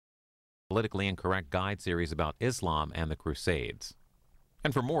politically incorrect guide series about Islam and the Crusades.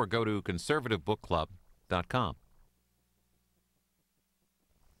 And for more, go to conservativebookclub.com.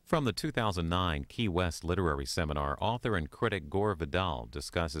 From the 2009 Key West Literary Seminar, author and critic Gore Vidal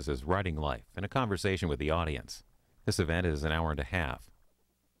discusses his writing life in a conversation with the audience. This event is an hour and a half.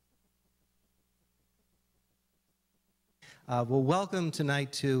 Well, welcome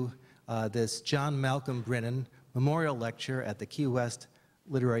tonight to this John Malcolm Brennan Memorial Lecture at the Key West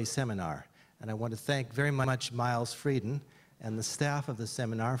Literary Seminar. And I want to thank very much Miles Frieden and the staff of the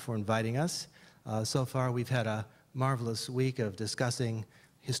seminar for inviting us. So far, we've had a marvelous week of discussing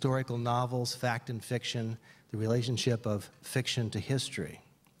historical novels, fact and fiction, the relationship of fiction to history.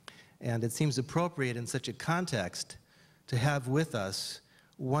 And it seems appropriate in such a context to have with us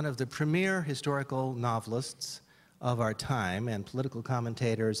one of the premier historical novelists of our time, and political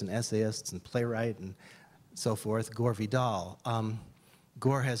commentators and essayists and playwright and so forth, Gore Vidal.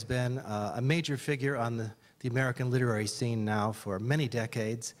 Gore has been a major figure on the American literary scene now for many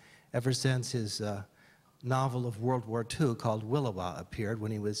decades, ever since his novel of World War II called Willowa appeared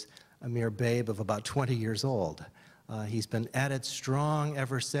when he was a mere babe of about 20 years old. He's been at it strong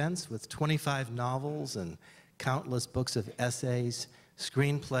ever since with 25 novels and countless books of essays,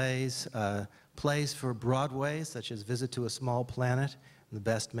 screenplays, plays for Broadway, such as Visit to a Small Planet and The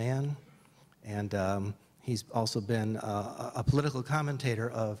Best Man. And he's also been a political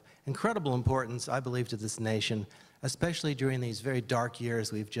commentator of incredible importance, I believe, to this nation, especially during these very dark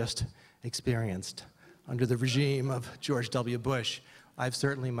years we've just experienced. Under the regime of George W. Bush, I've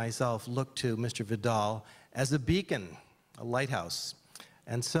certainly myself looked to Mr. Vidal as a beacon, a lighthouse.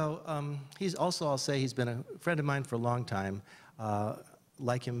 And so he's also, I'll say, he's been a friend of mine for a long time,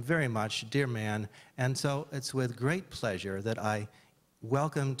 like him very much, dear man. And so it's with great pleasure that I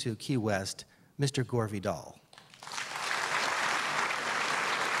welcome to Key West Mr. Gore Vidal.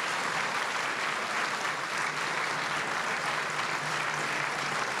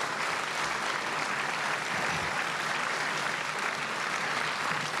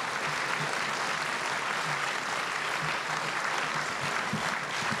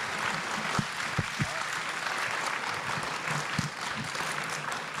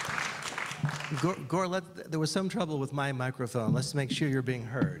 Gore, there was some trouble with my microphone. Let's make sure you're being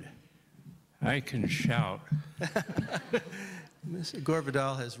heard. I can shout. Mr. Gore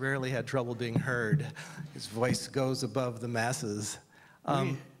Vidal has rarely had trouble being heard. His voice goes above the masses.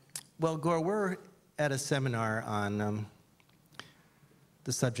 Well, Gore, we're at a seminar on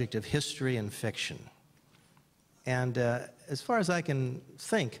the subject of history and fiction. And as far as I can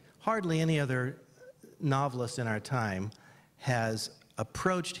think, hardly any other novelist in our time has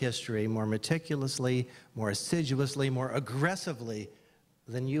approached history more meticulously, more assiduously, more aggressively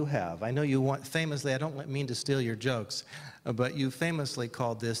than you have. I know you famously, I don't mean to steal your jokes, but you famously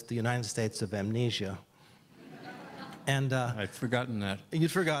called this the United States of amnesia. And I'd forgotten that. You'd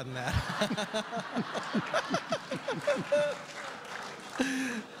forgotten that.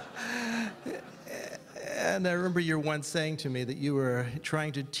 And I remember you once saying to me that you were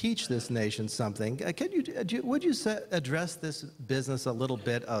trying to teach this nation something. Would you address this business a little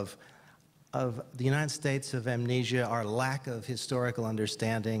bit of the United States of amnesia, our lack of historical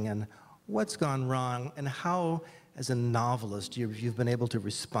understanding, and what's gone wrong, and how, as a novelist, you've been able to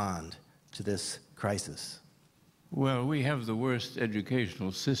respond to this crisis? Well, we have the worst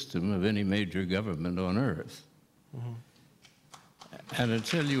educational system of any major government on earth. Mm-hmm. And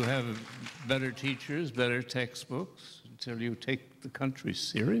until you have better teachers, better textbooks, until you take the country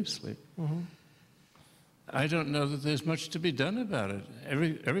seriously, mm-hmm. I don't know that there's much to be done about it.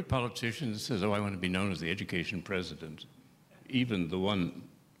 Every politician says, oh, I want to be known as the education president, even the one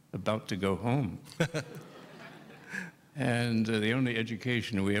about to go home. And the only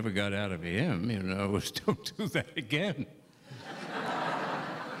education we ever got out of him, was don't do that again.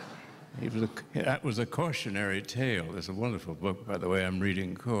 That was a cautionary tale. There's a wonderful book, by the way, I'm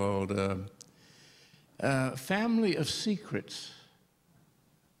reading called Family of Secrets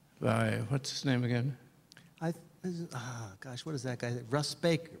by, what's his name again? Gosh, what is that guy? Russ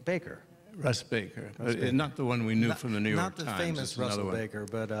Baker. Russ Baker. Not the one we knew from the New York Times. Not the famous Russell Baker,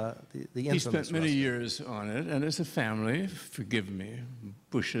 but the infamous He spent many Russell. years on it, and it's a family, forgive me,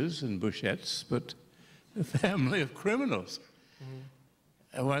 Bushes and Bushettes, but a family of criminals. Mm-hmm.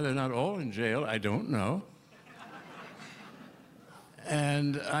 And why they're not all in jail, I don't know.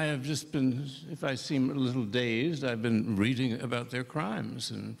 And I have just been, if I seem a little dazed, I've been reading about their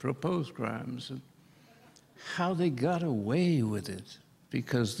crimes and proposed crimes and how they got away with it,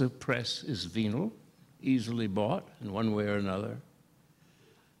 because the press is venal, easily bought in one way or another.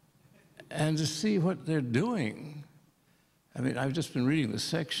 And to see what they're doing, I mean, I've just been reading the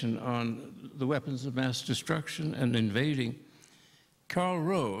section on the weapons of mass destruction and invading. Karl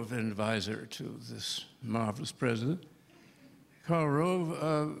Rove, an advisor to this marvelous president, Karl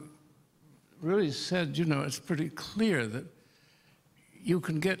Rove really said, you know, it's pretty clear that you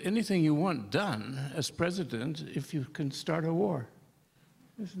can get anything you want done as president if you can start a war.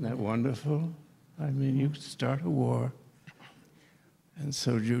 Isn't that wonderful? I mean, you could start a war. And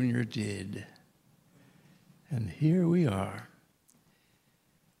so Junior did. And here we are.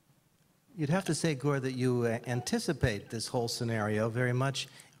 You'd have to say, Gore, that you anticipate this whole scenario very much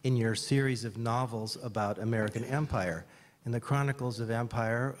in your series of novels about American empire. In the Chronicles of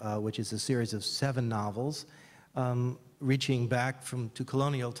Empire, which is a series of 7 novels, reaching back to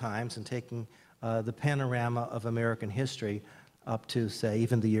colonial times and taking the panorama of American history up to, say,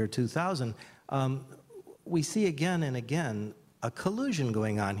 even the year 2000, we see again and again a collusion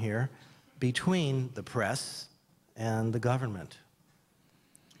going on here between the press and the government.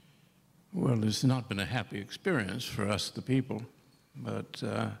 Well, it's not been a happy experience for us, the people, but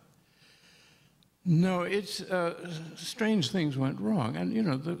no, it's strange things went wrong. And, you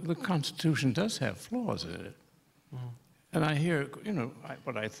know, the Constitution does have flaws in it. Mm-hmm. And I hear, you know,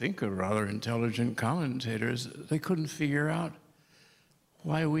 what I think are rather intelligent commentators, they couldn't figure out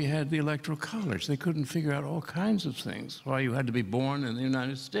why we had the Electoral College. They couldn't figure out all kinds of things, why you had to be born in the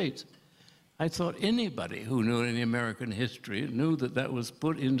United States. I thought anybody who knew any American history knew that that was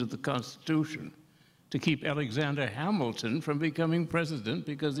put into the Constitution to keep Alexander Hamilton from becoming president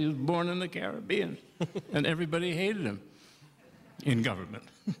because he was born in the Caribbean and everybody hated him in government.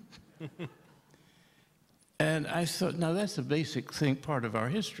 And I thought, now that's a basic thing, part of our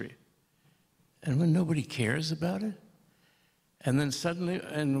history. And when nobody cares about it, and then suddenly,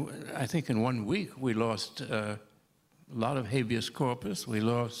 and I think in 1 week, we lost a lot of habeas corpus. We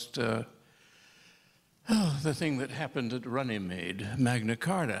lost the thing that happened at Runnymede, Magna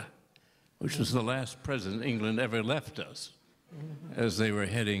Carta, which was the last president England ever left us as they were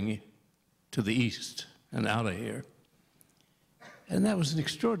heading to the east and out of here. And that was an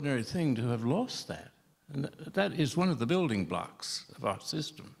extraordinary thing to have lost that. And that is one of the building blocks of our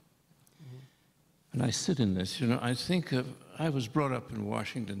system. And I sit in this, you know, I think of, I was brought up in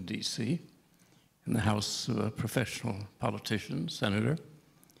Washington, D.C., in the house of a professional politician, senator.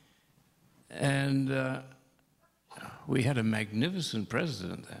 And we had a magnificent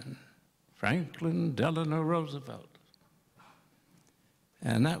president then, Franklin Delano Roosevelt.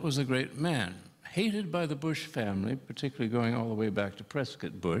 And that was a great man, hated by the Bush family, particularly going all the way back to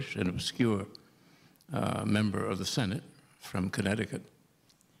Prescott Bush, an obscure member of the Senate from Connecticut.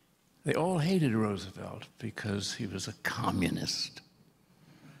 They all hated Roosevelt because he was a communist.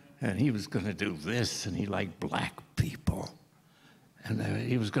 And he was going to do this, and he liked black people. And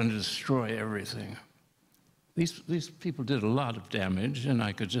he was going to destroy everything. These people did a lot of damage, and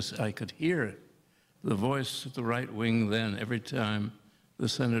I could hear the voice of the right wing then every time the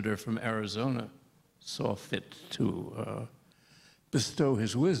senator from Arizona saw fit to bestow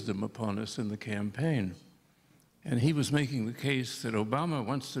his wisdom upon us in the campaign. And he was making the case that Obama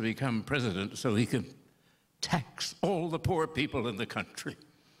wants to become president so he can tax all the poor people in the country.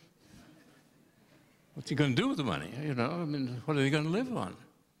 What's he going to do with the money? You know, I mean, what are they going to live on?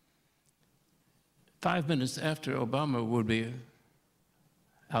 5 minutes after Obama would be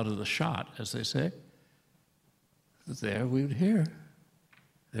out of the shot, as they say, there we would hear.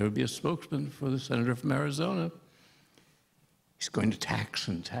 There would be a spokesman for the senator from Arizona. He's going to tax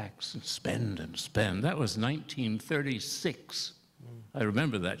and tax and spend and spend. That was 1936. I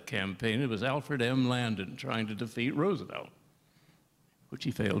remember that campaign. It was Alfred M. Landon trying to defeat Roosevelt, which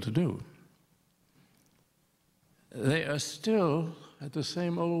he failed to do. They are still at the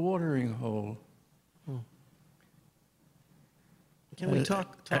same old watering hole. Can we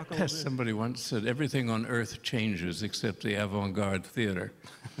talk a little bit? Somebody once said, everything on earth changes except the avant-garde theater.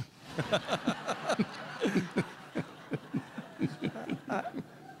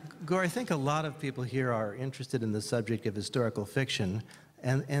 Gore, I think a lot of people here are interested in the subject of historical fiction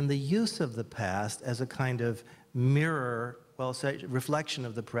and the use of the past as a kind of mirror, well, say, reflection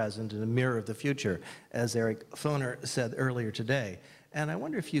of the present and a mirror of the future, as Eric Foner said earlier today. And I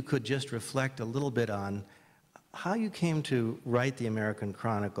wonder if you could just reflect a little bit on how you came to write the American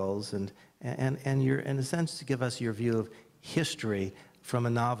Chronicles and your, in a sense, to give us your view of history from a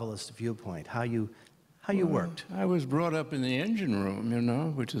novelist viewpoint, how you worked. I was brought up in the engine room, you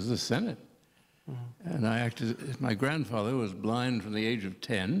know, which is the Senate. Mm-hmm. And I acted, my grandfather was blind from the age of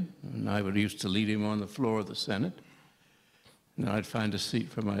 10, and I used to lead him on the floor of the Senate. And I'd find a seat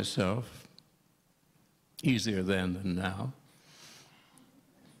for myself, easier then than now.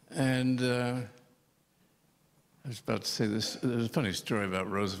 And I was about to say this. There's a funny story about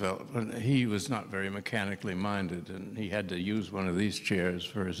Roosevelt. He was not very mechanically minded, and he had to use one of these chairs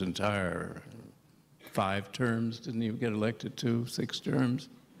for his entire 5 terms. Didn't he get elected to 6 terms?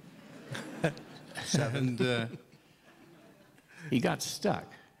 7. And he got stuck.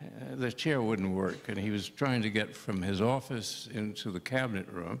 The chair wouldn't work, and he was trying to get from his office into the cabinet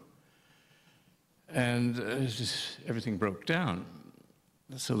room, and everything broke down.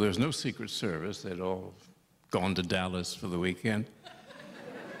 So there's no Secret Service. They'd all gone to Dallas for the weekend.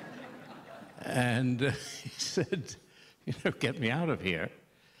 And he said, you know, get me out of here.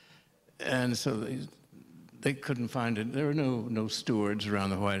 And so they couldn't find it. There were no stewards around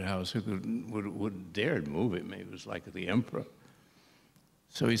the White House who would dare move him. He was like the emperor.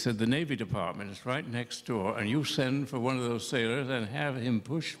 So he said, the Navy Department is right next door, and you send for one of those sailors and have him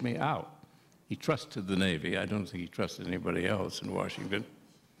push me out. He trusted the Navy. I don't think he trusted anybody else in Washington.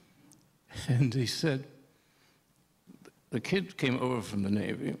 And he said, the kid came over from the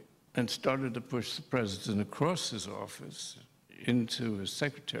Navy and started to push the president across his office into his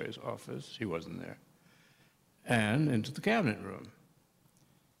secretary's office. He wasn't there. And into the cabinet room.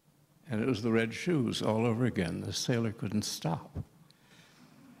 And it was the red shoes all over again. The sailor couldn't stop.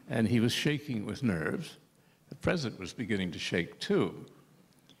 And he was shaking with nerves. The president was beginning to shake too.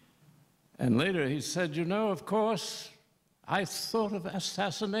 And later he said, you know, of course, I thought of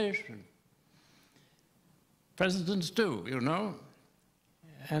assassination. Presidents do, you know.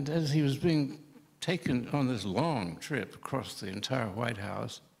 And as he was being taken on this long trip across the entire White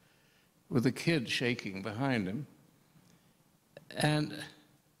House, with the kid shaking behind him, and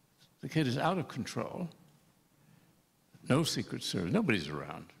the kid is out of control, no Secret Service, nobody's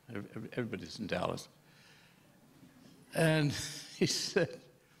around, everybody's in Dallas. And he said,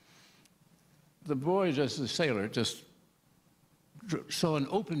 the boy, just the sailor, just saw an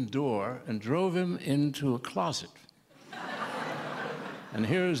open door and drove him into a closet. And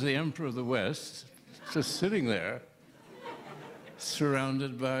here is the Emperor of the West, just sitting there,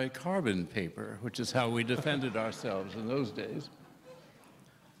 surrounded by carbon paper, which is how we defended ourselves in those days.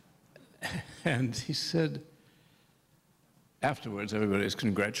 And he said, afterwards, everybody was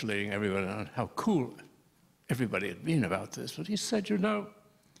congratulating everyone on how cool everybody had been about this. But he said, you know,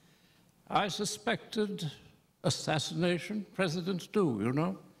 I suspected assassination. Presidents do, you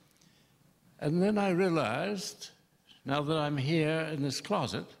know. And then I realized, now that I'm here in this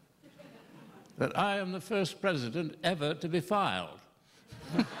closet, that I am the first president ever to be filed.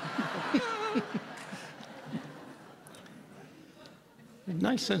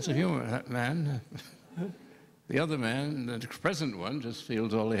 Nice sense of humor, that man. The other man, the present one, just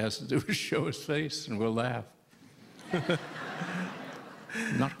feels all he has to do is show his face and we'll laugh.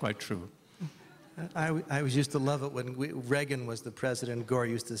 Not quite true. I always used to love it when Reagan was the president. Gore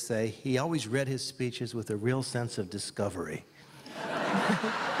used to say he always read his speeches with a real sense of discovery.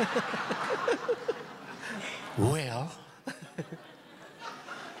 Well.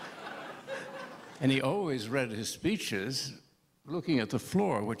 And he always read his speeches looking at the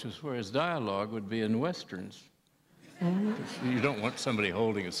floor, which is where his dialogue would be in Westerns. You don't want somebody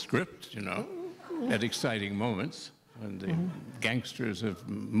holding a script, you know, at exciting moments when the gangsters have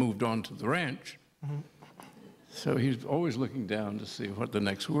moved on to the ranch. So he's always looking down to see what the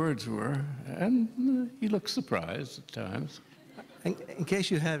next words were, and he looked surprised at times. In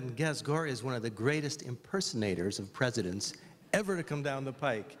case you haven't guessed, Gore is one of the greatest impersonators of presidents ever to come down the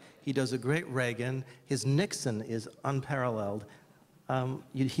pike. He does a great Reagan. His Nixon is unparalleled.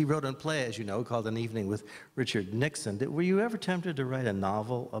 He wrote a play, as you know, called An Evening with Richard Nixon. Were you ever tempted to write a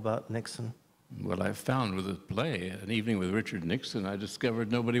novel about Nixon? Well, I found with the play, An Evening with Richard Nixon, I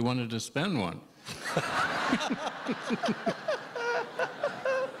discovered nobody wanted to spend one.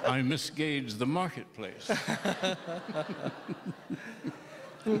 I misgauged the marketplace.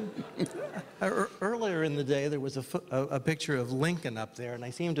 Earlier in the day, there was a picture of Lincoln up there, and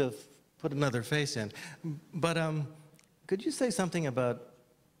I seem to have put another face in. But could you say something about,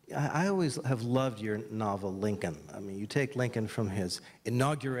 I always have loved your novel, Lincoln. I mean, you take Lincoln from his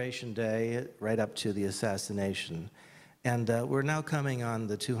inauguration day right up to the assassination. And we're now coming on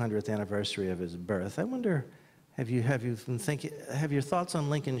the 200th anniversary of his birth. I wonder, have your thoughts on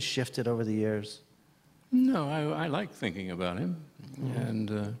Lincoln shifted over the years? No, I like thinking about him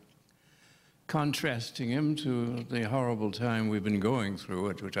and contrasting him to the horrible time we've been going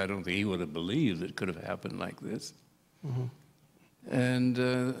through, which I don't think he would have believed it could have happened like this. And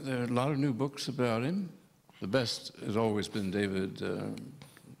there are a lot of new books about him. The best has always been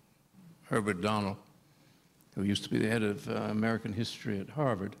Herbert Donnell, who used to be the head of American history at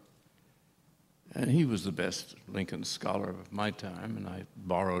Harvard. And he was the best Lincoln scholar of my time, and I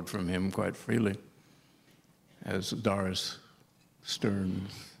borrowed from him quite freely. as Doris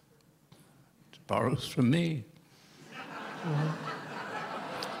Stearns borrows from me.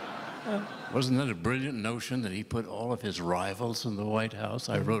 Wasn't that a brilliant notion that he put all of his rivals in the White House?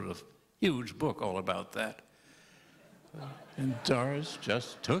 I wrote a huge book all about that. And Doris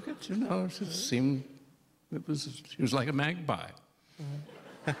just took it, you know. It just seemed, she was like a magpie.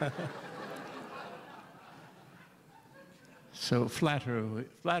 So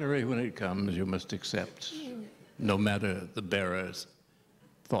flattery when it comes, you must accept, no matter the bearer's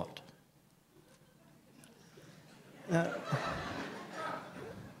thought.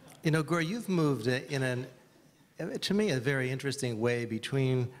 You know, Gore, you've moved in to me, a very interesting way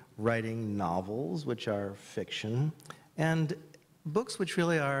between writing novels, which are fiction, and books which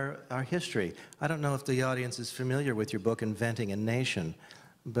really are history. I don't know if the audience is familiar with your book, Inventing a Nation,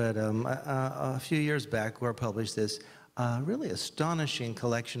 but a few years back, Gore published this really astonishing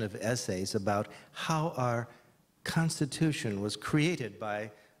collection of essays about how our Constitution was created by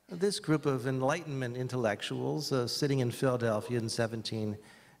this group of Enlightenment intellectuals sitting in Philadelphia in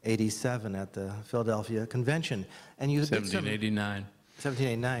 1787 at the Philadelphia Convention. And you 1789.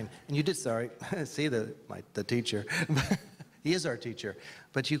 1789. And you did, sorry, see the teacher. He is our teacher.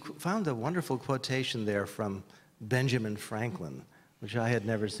 But you found a wonderful quotation there from Benjamin Franklin, which I had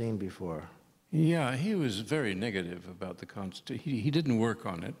never seen before. Yeah, he was very negative about the Constitution. He didn't work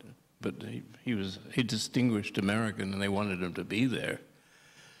on it, but he was a distinguished American, and they wanted him to be there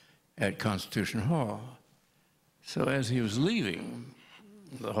at Constitution Hall. So as he was leaving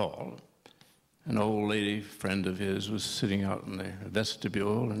the hall, an old lady friend of his was sitting out in the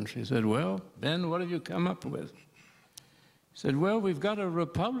vestibule, and she said, "Well, Ben, what have you come up with?" He said, "Well, we've got a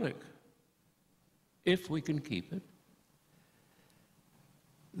republic, if we can keep it."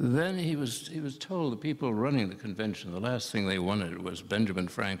 Then he was told the people running the convention, the last thing they wanted was Benjamin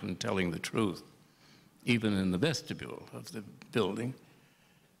Franklin telling the truth, even in the vestibule of the building.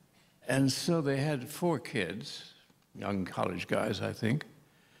 And so they had 4 kids, young college guys, I think,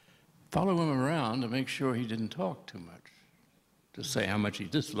 follow him around to make sure he didn't talk too much, to say how much he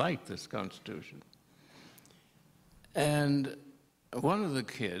disliked this Constitution. And one of the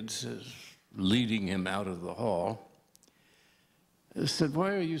kids, leading him out of the hall, said,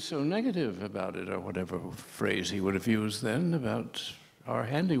 "Why are you so negative about it?" or whatever phrase he would have used then about our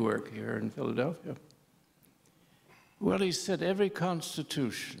handiwork here in Philadelphia. Well, he said, every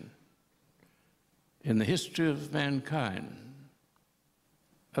constitution in the history of mankind,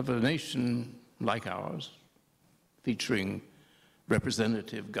 of a nation like ours, featuring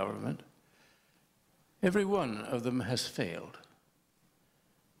representative government, every one of them has failed.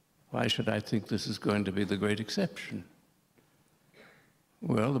 Why should I think this is going to be the great exception?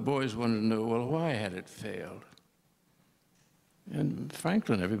 Well, the boys wanted to know, well, why had it failed? And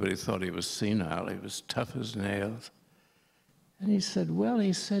Franklin, everybody thought he was senile. He was tough as nails. And he said, well,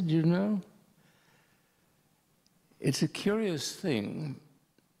 he said, you know, it's a curious thing,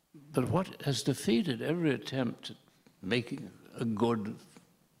 but what has defeated every attempt at making a good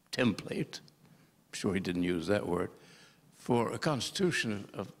template, I'm sure he didn't use that word, for a constitution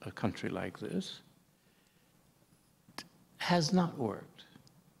of a country like this, has not worked.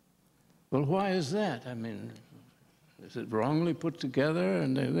 Well, why is that? I mean, is it wrongly put together?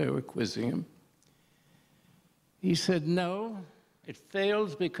 And they were quizzing him. He said, no, it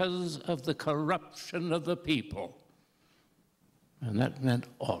fails because of the corruption of the people. And that meant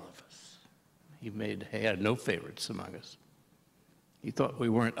all of us. He had no favorites among us. He thought we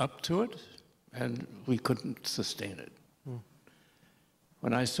weren't up to it, and we couldn't sustain it.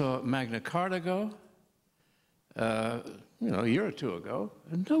 When I saw Magna Carta go, a year or two ago,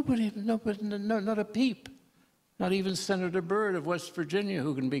 and nobody, not a peep, not even Senator Byrd of West Virginia,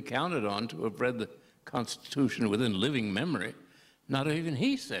 who can be counted on to have read the Constitution within living memory, not even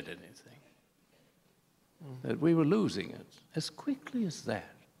he said anything. That we were losing it as quickly as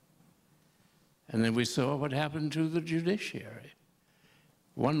that. And then we saw what happened to the judiciary.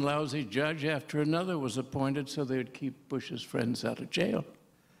 One lousy judge after another was appointed so they would keep Bush's friends out of jail.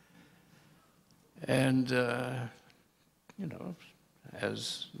 And,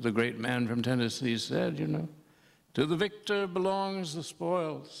 as the great man from Tennessee said, to the victor belongs the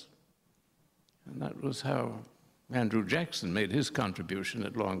spoils. And that was how Andrew Jackson made his contribution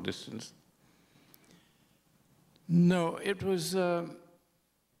at long distance. No, it was,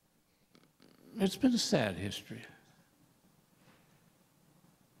 it's been a sad history.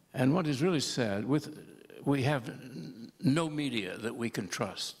 And what is really sad, we have no media that we can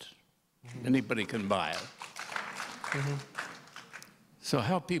trust. Anybody can buy it. So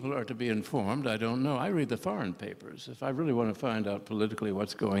how people are to be informed, I don't know. I read the foreign papers. If I really want to find out politically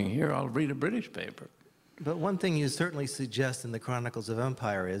what's going here, I'll read a British paper. But one thing you certainly suggest in the Chronicles of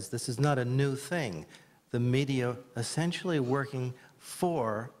Empire is this is not a new thing. The media essentially working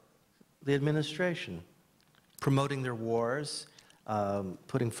for the administration, promoting their wars,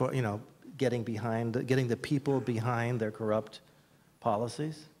 putting for, you know, getting the people behind their corrupt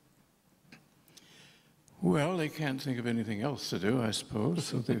policies. Well, they can't think of anything else to do, I suppose,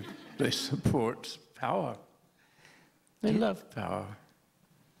 so they support power. They love power.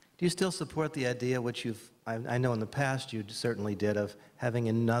 Do you still support the idea, which I know in the past you certainly did, of having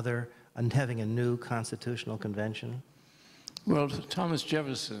a new constitutional convention? Well, Thomas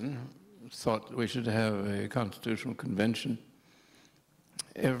Jefferson thought we should have a constitutional convention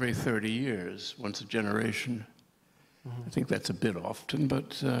every 30 years, once a generation. I think that's a bit often,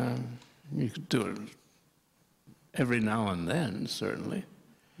 but you could do it every now and then, certainly.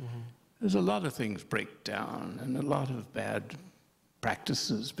 There's a lot of things break down, and a lot of bad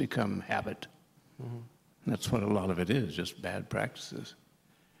practices become habit. That's what a lot of it is, just bad practices.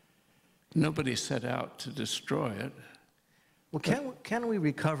 Nobody set out to destroy it. Well, can we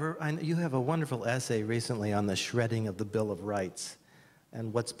recover? You have a wonderful essay recently on the shredding of the Bill of Rights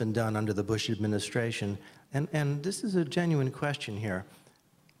and what's been done under the Bush administration. And this is a genuine question here.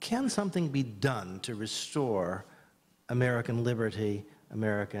 Can something be done to restore American liberty,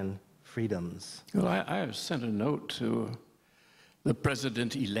 American freedoms? Well, I have sent a note to the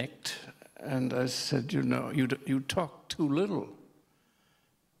president-elect, and I said, you know, you talk too little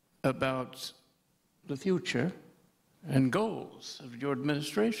about the future and goals of your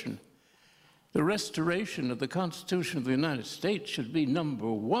administration. The restoration of the Constitution of the United States should be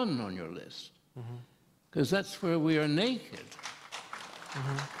 #1 on your list, because that's where we are naked.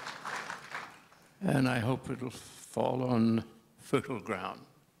 And I hope it'll fall on fertile ground.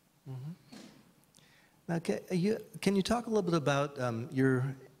 Now, can you talk a little bit about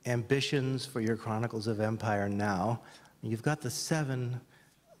your ambitions for your Chronicles of Empire now? You've got the 7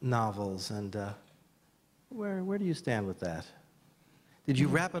 novels, and where do you stand with that? Did you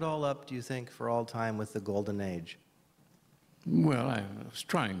wrap it all up, do you think, for all time with the Golden Age? Well, I was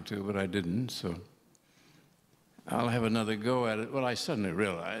trying to, but I didn't, so I'll have another go at it. Well, I suddenly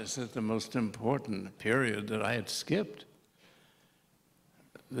realized that the most important period that I had skipped,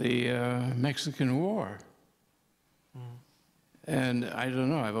 the Mexican War. And I don't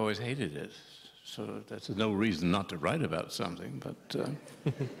know, I've always hated it, so that's no reason not to write about something, but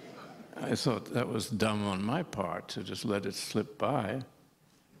I thought that was dumb on my part to just let it slip by.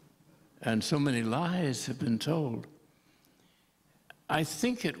 And so many lies have been told. I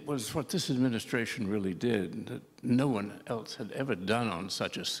think it was what this administration really did, that no one else had ever done on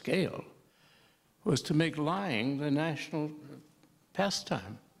such a scale, was to make lying the national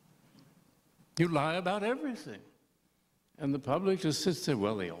pastime. You lie about everything. And the public just sits there,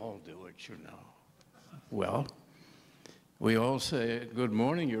 well, they all do it, you know. Well, we all say, good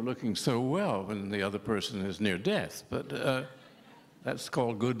morning, you're looking so well, when the other person is near death. But that's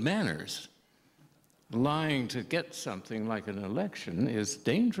called good manners. Lying to get something like an election is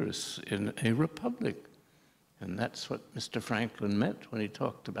dangerous in a republic. And that's what Mr. Franklin meant when he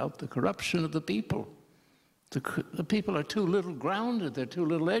talked about the corruption of the people. The people are too little grounded, they're too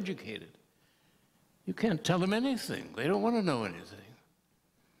little educated. You can't tell them anything. They don't want to know anything.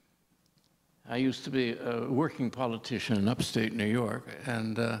 I used to be a working politician in upstate New York,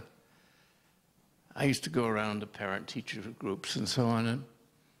 and I used to go around to parent-teacher groups and so on, and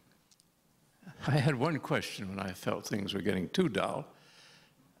I had one question when I felt things were getting too dull.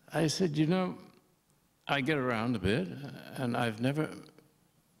 I said, you know, I get around a bit, and I've never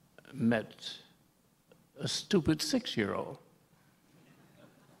met a stupid 6-year-old.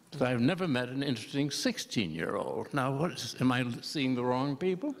 But I've never met an interesting 16-year-old. Now, am I seeing the wrong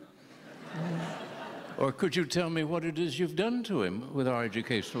people? Or could you tell me what it is you've done to him with our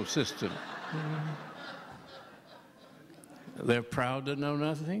educational system? They're proud to know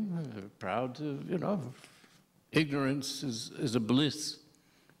nothing. They're proud to, you know, ignorance is a bliss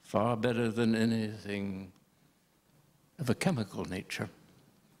far better than anything of a chemical nature.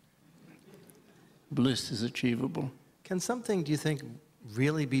 Bliss is achievable. Can something, do you think,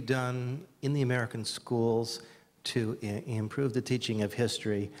 really be done in the American schools to improve the teaching of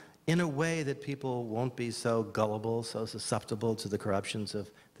history in a way that people won't be so gullible, so susceptible to the corruptions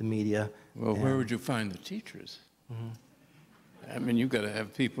of the media? Well, where would you find the teachers? I mean, you've got to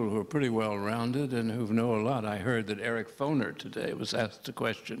have people who are pretty well-rounded and who know a lot. I heard that Eric Foner today was asked a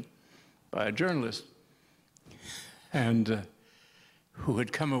question by a journalist, and who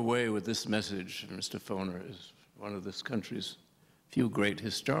had come away with this message. Mr. Foner is one of this country's few great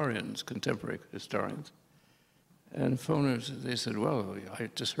historians, contemporary historians. And Foner, they said, well, I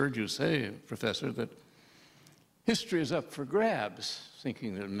just heard you say, Professor, that history is up for grabs,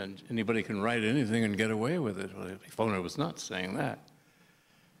 thinking that anybody can write anything and get away with it. Well, Foner was not saying that.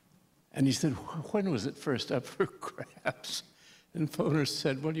 And he said, when was it first up for grabs? And Foner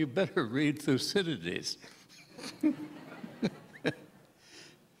said, well, you better read Thucydides.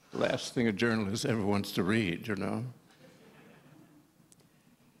 Last thing a journalist ever wants to read, you know.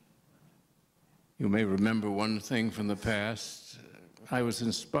 You may remember one thing from the past. I was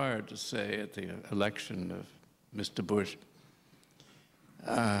inspired to say at the election of Mr. Bush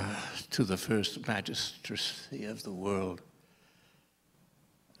to the first magistracy of the world.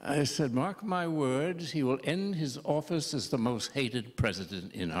 I said, mark my words, he will end his office as the most hated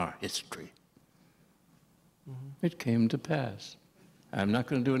president in our history. Mm-hmm. It came to pass. I'm not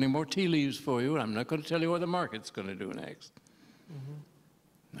going to do any more tea leaves for you. I'm not going to tell you what the market's going to do next.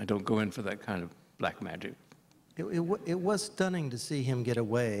 Mm-hmm. I don't go in for that kind of black magic. It was stunning to see him get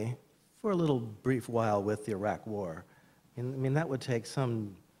away for a little brief while with the Iraq War. I mean, that would take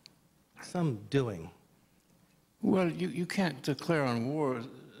some doing. Well, you can't declare on war.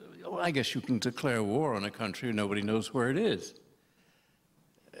 Well, I guess you can declare war on a country nobody knows where it is.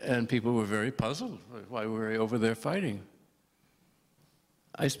 And people were very puzzled why we were over there fighting.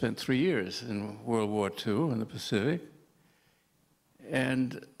 I spent 3 years in World War II in the Pacific.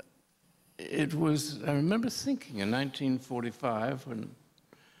 And it was, I remember thinking in 1945 when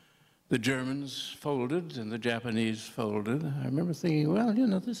the Germans folded and the Japanese folded, I remember thinking, well, you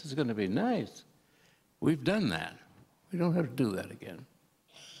know, this is going to be nice. We've done that. We don't have to do that again.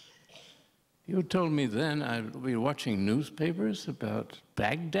 You had told me then I'd be watching newspapers about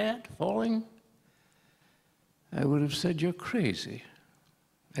Baghdad falling. I would have said, you're crazy.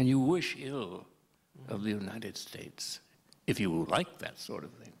 And you wish ill of the United States, if you like that sort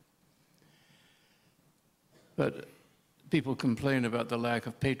of thing. But people complain about the lack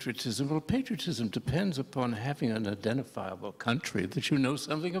of patriotism. Well, patriotism depends upon having an identifiable country that you know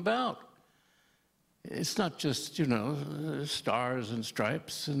something about. It's not just, you know, stars and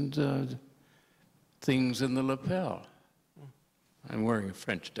stripes and things in the lapel. I'm wearing a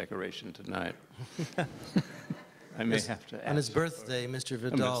French decoration tonight. I may have to ask. On his birthday, Mr.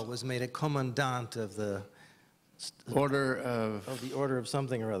 Vidal was made a commandant of the Order of the Order of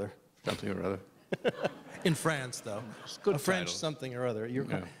something or other. Something or other. In France, though. It's a good French title. something or other.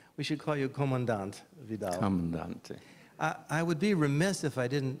 Yeah. We should call you Commandant Vidal. Commandante. I would be remiss if I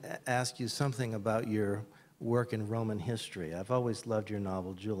didn't ask you something about your work in Roman history. I've always loved your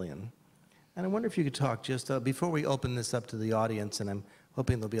novel, Julian. And I wonder if you could talk just, before we open this up to the audience, and I'm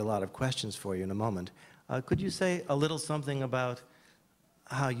hoping there'll be a lot of questions for you in a moment, could you say a little something about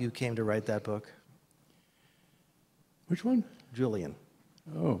how you came to write that book? Which one? Julian.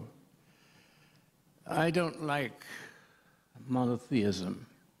 Oh. I don't like monotheism.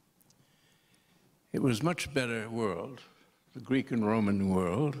 It was a much better world, the Greek and Roman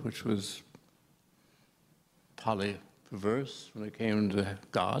world, which was polyperverse when it came to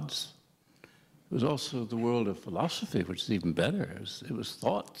gods. It was also the world of philosophy, which is even better. It was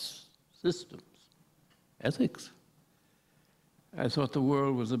thoughts, systems, ethics. I thought the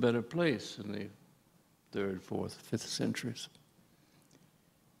world was a better place in the 3rd, 4th, 5th centuries.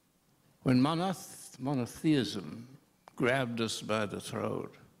 When monotheism grabbed us by the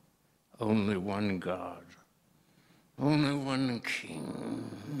throat, only one God, only one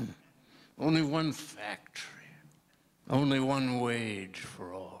king, only one factory, only one wage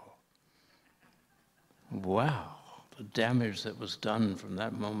for all. Wow, the damage that was done from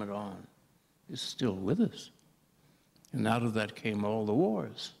that moment on is still with us. And out of that came all the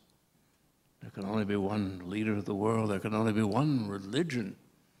wars. There can only be one leader of the world. There can only be one religion.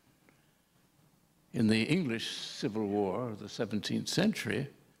 In the English Civil War of the 17th century,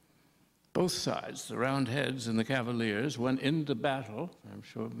 both sides, the Roundheads and the Cavaliers, went into battle. I'm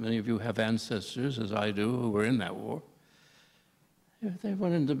sure many of you have ancestors, as I do, who were in that war. They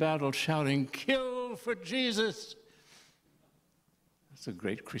went into battle shouting, "Kill for Jesus!" That's a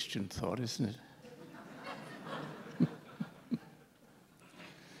great Christian thought, isn't it?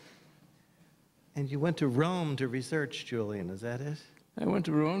 And you went to Rome to research Julian, is that it? I went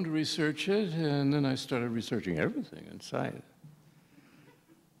to Rome to research it, and then I started researching everything inside.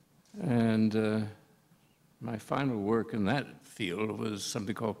 And my final work in that field was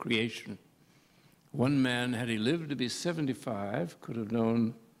something called creation. One man, had he lived to be 75, could have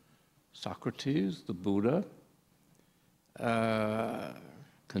known Socrates, the Buddha,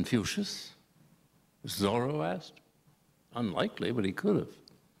 Confucius, Zoroaster. Unlikely, but he could have.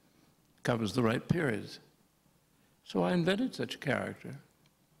 Covers the right periods. So I invented such a character.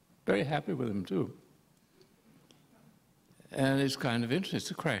 Very happy with him, too. And it's kind of interesting.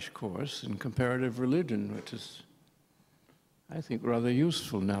 It's a crash course in comparative religion, which is I think, rather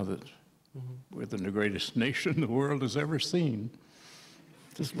useful now that we're the greatest nation the world has ever seen.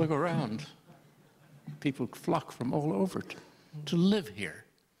 Just look around. People flock from all over to live here,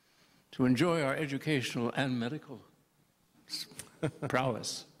 to enjoy our educational and medical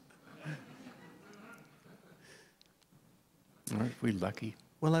prowess. Aren't we lucky?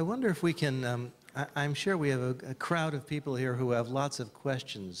 Well, I wonder if we can, I'm sure we have a crowd of people here who have lots of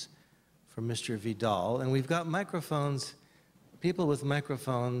questions for Mr. Vidal, and we've got microphones, people with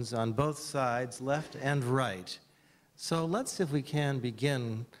microphones on both sides, left and right. So let's, if we can,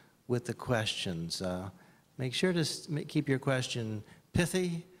 begin with the questions. Make sure to keep your question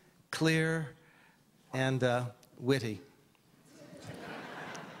pithy, clear, and witty.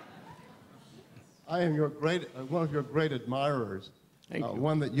 I am one of your great admirers. Thank you.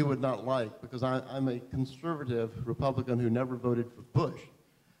 One that you would not like, because I'm a conservative Republican who never voted for Bush.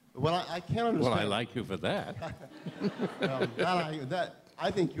 But what I can't understand... Well, I like you for that.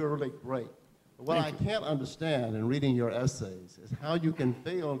 I think you're really great. But what I can't understand in reading your essays is how you can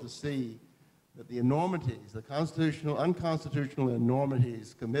fail to see that the enormities, the constitutional, unconstitutional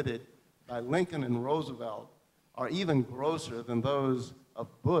enormities committed by Lincoln and Roosevelt are even grosser than those of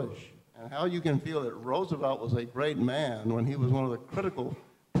Bush. And how you can feel that Roosevelt was a great man when he was one of the critical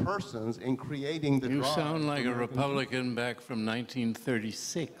persons in creating the You drive. sound like a Republican back from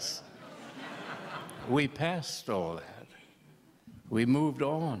 1936. We passed all that. We moved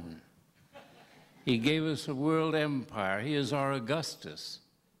on. He gave us a world empire. He is our Augustus.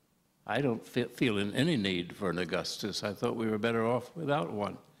 I don't feel in any need for an Augustus. I thought we were better off without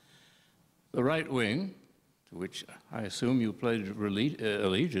one. The right wing, to which I assume you pledged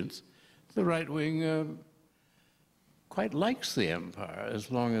allegiance, the right wing quite likes the empire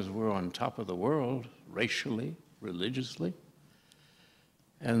as long as we're on top of the world, racially, religiously.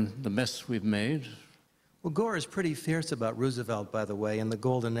 And the mess we've made. Well, Gore is pretty fierce about Roosevelt, by the way, in the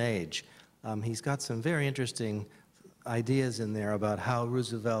Golden Age. He's got some very interesting ideas in there about how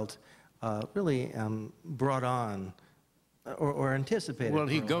Roosevelt really brought on or anticipated. Well,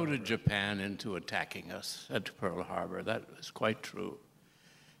 he goaded Japan into attacking us at Pearl Harbor. That is quite true.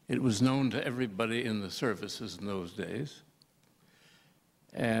 It was known to everybody in the services in those days.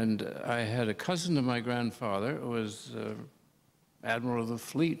 And I had a cousin of my grandfather who was admiral of the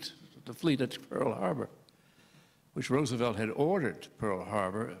fleet at Pearl Harbor, which Roosevelt had ordered to Pearl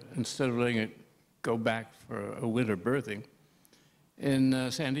Harbor instead of letting it go back for a winter berthing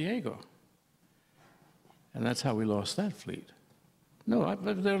in San Diego. And that's how we lost that fleet. No,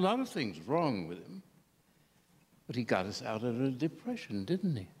 but there are a lot of things wrong with him. But he got us out of a depression,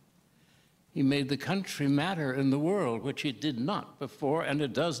 didn't he? He made the country matter in the world, which it did not before, and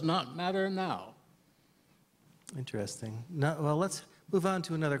it does not matter now. Interesting. No, well, let's move on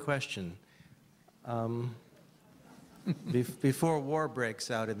to another question. Before war breaks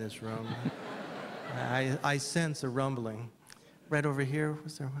out in this room, I sense a rumbling. Right over here,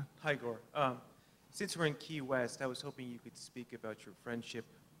 was there one? Hi, Gore. Since we're in Key West, I was hoping you could speak about your friendship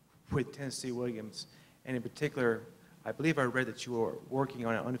with Tennessee Williams, and in particular, I believe I read that you were working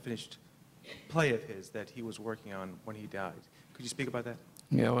on an unfinished play of his that he was working on when he died. Could you speak about that?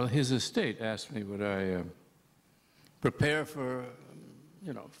 Yeah, well, his estate asked me would I prepare for,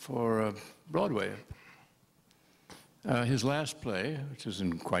 for Broadway. His last play, which is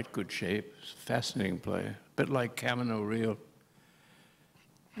in quite good shape, it's a fascinating play, a bit like Camino Real.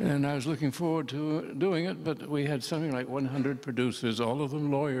 And I was looking forward to doing it, but we had something like 100 producers, all of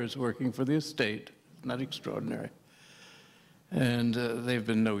them lawyers working for the estate. Isn't that extraordinary? And they've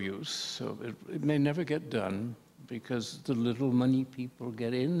been no use, so it may never get done because the little money people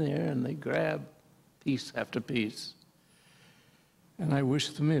get in there and they grab piece after piece. And I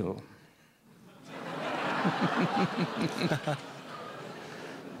wish them ill.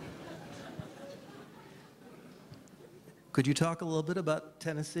 Could you talk a little bit about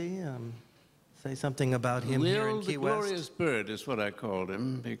Tennessee? Say something about him here in Key West? The Glorious Bird is what I called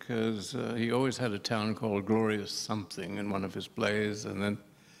him because he always had a town called Glorious Something in one of his plays, and then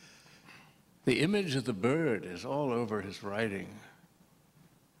the image of the bird is all over his writing.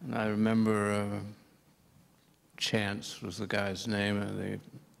 And I remember Chance was the guy's name, the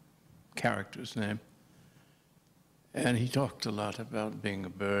character's name, and he talked a lot about being a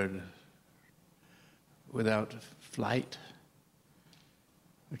bird without flight,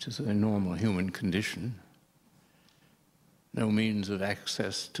 which is a normal human condition. No means of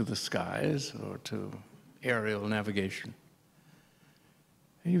access to the skies or to aerial navigation.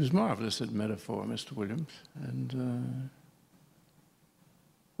 He was marvelous at metaphor, Mr. Williams, and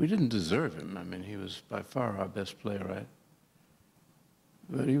we didn't deserve him. I mean, he was by far our best playwright.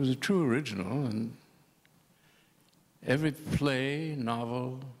 But he was a true original, and Every play,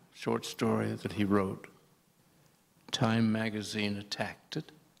 novel, short story that he wrote, Time magazine attacked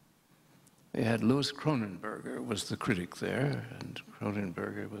it. They had Louis Kronenberger was the critic there, and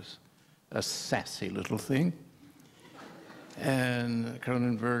Kronenberger was a sassy little thing. And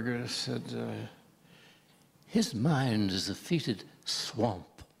Kronenberger said, his mind is a fetid swamp.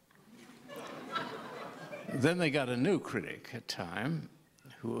 Then they got a new critic at Time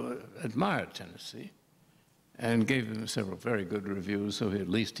who admired Tennessee and gave him several very good reviews, so at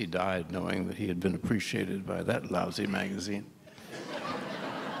least he died knowing that he had been appreciated by that lousy magazine.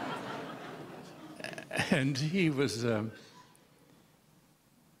 And he was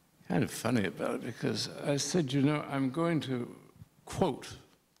kind of funny about it, because I said, you know, I'm going to quote.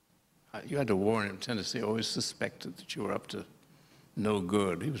 You had to warn him. Tennessee always suspected that you were up to no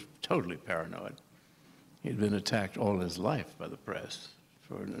good. He was totally paranoid. He'd been attacked all his life by the press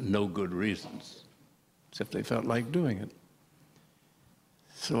for no good reasons, except they felt like doing it.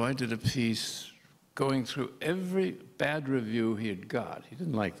 So I did a piece going through every bad review he had got. He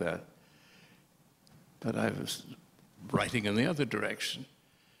didn't like that. But I was writing in the other direction,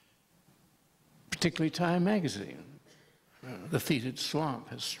 particularly Time magazine. The Fetid Swamp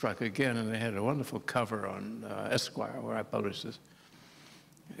has struck again, and they had a wonderful cover on Esquire, where I published this.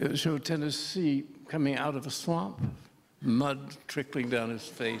 It showed Tennessee coming out of a swamp, mud trickling down his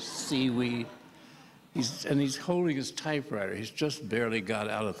face, seaweed. And he's holding his typewriter. He's just barely got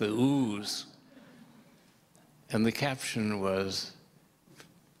out of the ooze. And the caption was,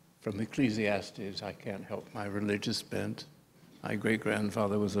 from Ecclesiastes, I can't help my religious bent. My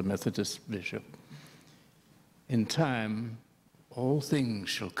great-grandfather was a Methodist bishop. In time, all things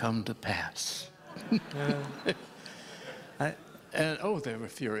shall come to pass. And, oh, they were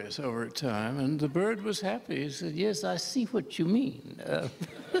furious over Time, and the bird was happy. He said, yes, I see what you mean.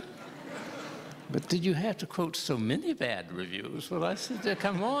 But did you have to quote so many bad reviews? Well, I said,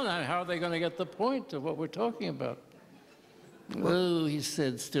 come on, how are they going to get the point of what we're talking about? Oh, he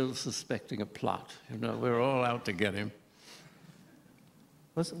said, still suspecting a plot. You know, we're all out to get him.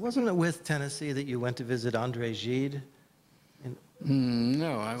 Wasn't it with Tennessee that you went to visit André Gide?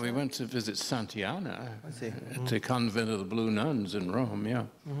 No, we went to visit Santillana at the Convent of the Blue Nuns in Rome, yeah.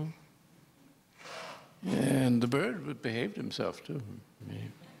 And the bird behaved himself, too.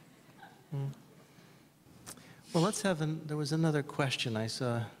 Well, let's have there was another question. I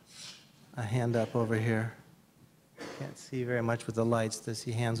saw a hand up over here. Can't see very much with the lights. I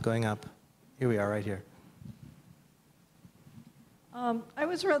see hands going up. Here we are, right here. I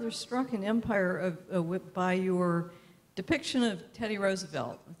was rather struck in Empire by your depiction of Teddy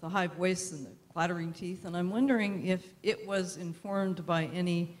Roosevelt with the high voice and the clattering teeth, and I'm wondering if it was informed by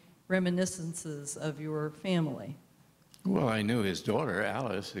any reminiscences of your family. Well, I knew his daughter,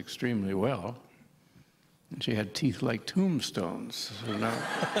 Alice, extremely well. And she had teeth like tombstones, you know.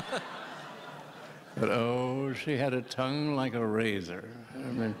 But, oh, she had a tongue like a razor. I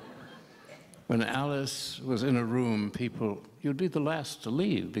mean, when Alice was in a room, you'd be the last to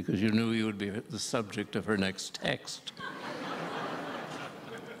leave because you knew you would be the subject of her next text.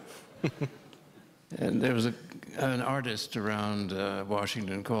 And there was an artist around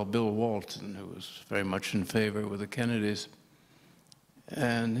Washington called Bill Walton, who was very much in favor with the Kennedys.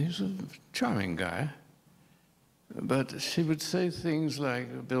 And he was a charming guy. But she would say things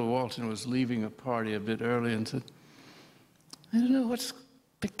like, Bill Walton was leaving a party a bit early and said, I don't know what's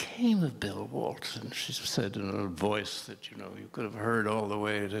became of Bill Walton, she said in a voice that, you know, you could have heard all the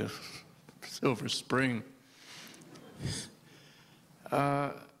way to Silver Spring.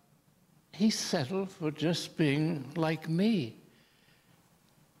 He settled for just being like me.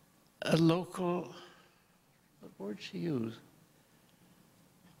 A local, what word she used?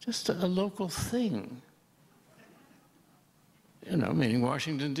 Just a local thing. You know, meaning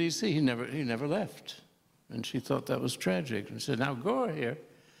Washington, D.C., he never left. And she thought that was tragic. And said, now Gore here,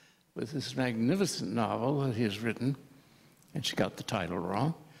 with this magnificent novel that he has written, and she got the title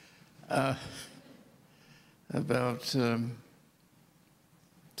wrong, about,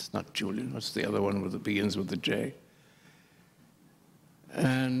 it's not Julian, what's the other one that begins with the J?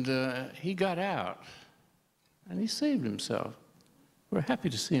 And he got out, and he saved himself. We're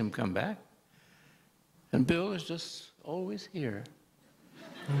happy to see him come back. And Bill is just always here.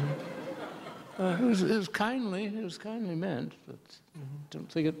 It was kindly meant, but don't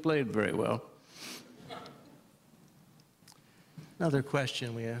think it played very well. Another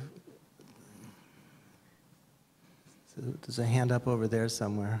question we have. So there's a hand up over there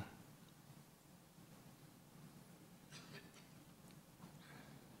somewhere.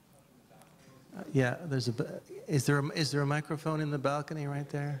 Yeah, is there a microphone in the balcony right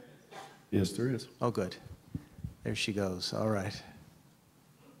there? Yes, there is. Oh, good. There she goes. All right.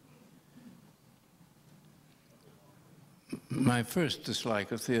 My first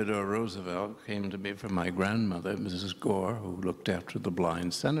dislike of Theodore Roosevelt came to me from my grandmother, Mrs. Gore, who looked after the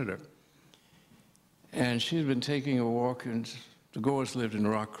blind senator. And she'd been taking a walk, and the Gores lived in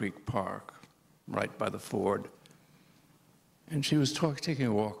Rock Creek Park, right by the ford. And she was taking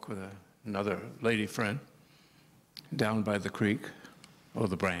a walk with another lady friend down by the creek, or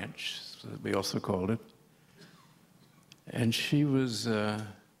the branch, as we also called it. And she was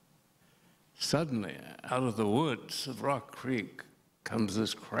suddenly, out of the woods of Rock Creek, comes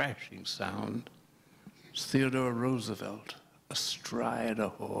this crashing sound. It's Theodore Roosevelt, astride a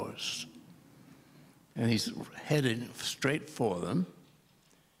horse. And he's heading straight for them.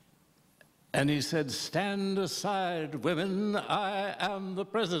 And he said, "Stand aside, women, I am the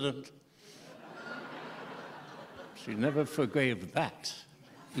president." She never forgave that.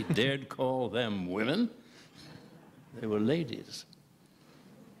 He dared call them women. They were ladies.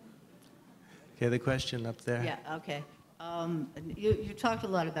 Okay, the question up there. Yeah, okay. You talked a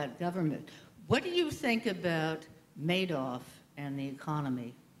lot about government. What do you think about Madoff and the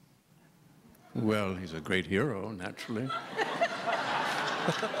economy? Well, he's a great hero, naturally.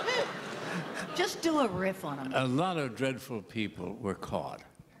 Just do a riff on him. A lot of dreadful people were caught.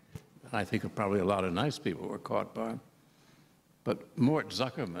 I think probably a lot of nice people were caught by him. But Mort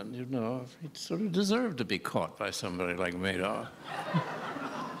Zuckerman, you know, he sort of deserved to be caught by somebody like Madoff.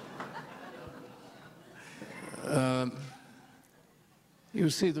 You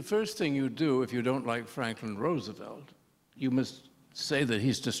see, the first thing you do if you don't like Franklin Roosevelt, you must say that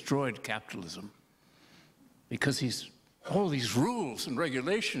he's destroyed capitalism. Because he's all these rules and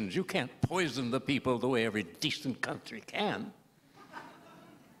regulations. You can't poison the people the way every decent country can.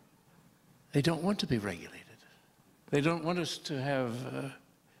 They don't want to be regulated. They don't want us to have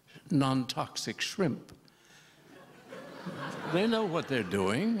non-toxic shrimp. They know what they're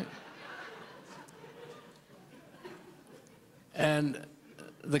doing. And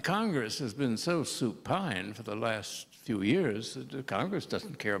the Congress has been so supine for the last few years that the Congress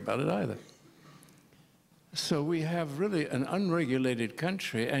doesn't care about it either. So we have really an unregulated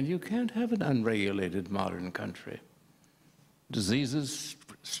country, and you can't have an unregulated modern country. Diseases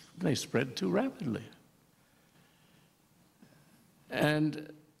may spread too rapidly.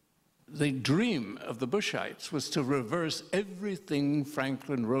 And the dream of the Bushites was to reverse everything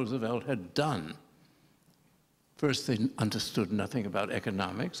Franklin Roosevelt had done. First, they understood nothing about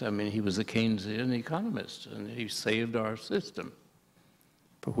economics. I mean, he was a Keynesian economist, and he saved our system,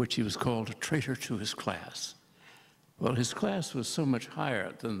 for which he was called a traitor to his class. Well, his class was so much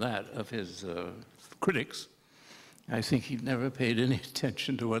higher than that of his critics, I think he never paid any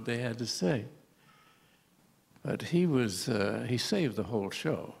attention to what they had to say. But he saved the whole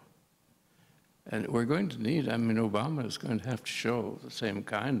show. And we're going to need, I mean, Obama is going to have to show the same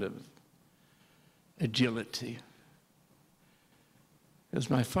kind of agility. Because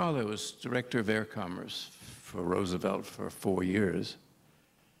my father was director of air commerce for Roosevelt for 4 years.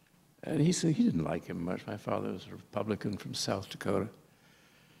 And he said he didn't like him much. My father was a Republican from South Dakota.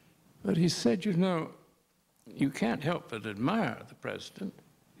 But he said, you know, you can't help but admire the president.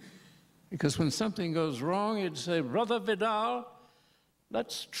 Because when something goes wrong, he'd say, "Brother Vidal,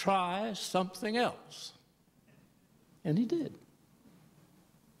 let's try something else." And he did.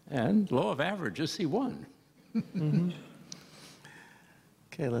 And law of averages, he won. Mm-hmm.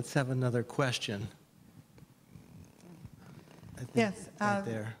 Okay, let's have another question. I think Yes, right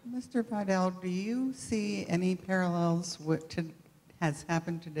there. Mr. Vidal, do you see any parallels what has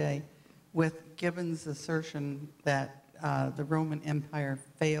happened today with Gibbon's assertion that the Roman Empire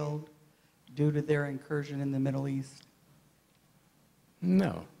failed due to their incursion in the Middle East?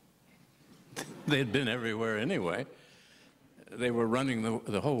 No. They had been everywhere anyway. They were running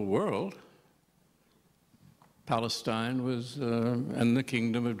the whole world. Palestine was, and the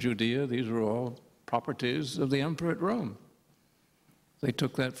kingdom of Judea, these were all properties of the emperor at Rome. They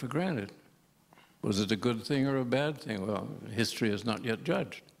took that for granted. Was it a good thing or a bad thing? Well, history is not yet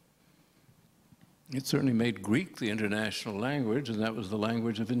judged. It certainly made Greek the international language, and that was the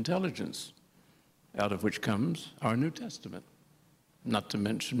language of intelligence, out of which comes our New Testament, not to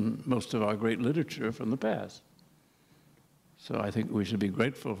mention most of our great literature from the past. So I think we should be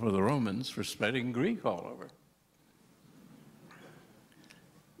grateful for the Romans for spreading Greek all over.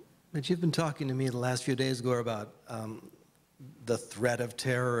 But you've been talking to me the last few days, Gore, about the threat of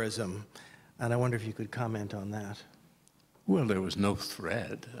terrorism, and I wonder if you could comment on that. Well, there was no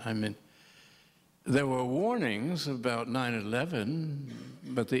threat. I mean, there were warnings about 9/11,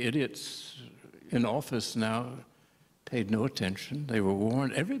 but the idiots in office now paid no attention. They were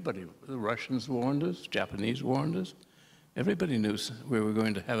warned. Everybody, the Russians warned us, Japanese warned us. Everybody knew we were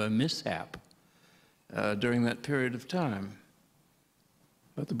going to have a mishap during that period of time.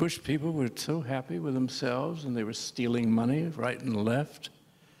 But the Bush people were so happy with themselves, and they were stealing money right and left.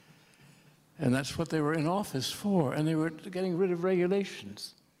 And that's what they were in office for. And they were getting rid of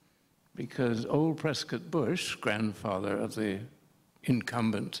regulations, because old Prescott Bush, grandfather of the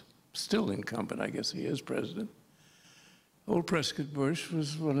incumbent, still incumbent, I guess he is president, old Prescott Bush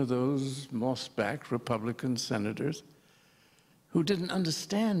was one of those moss-backed Republican senators who didn't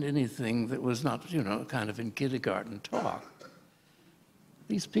understand anything that was not, you know, kind of in kindergarten talk.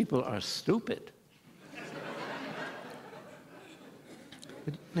 These people are stupid.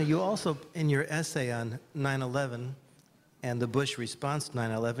 Now, you also, in your essay on 9/11 and the Bush response to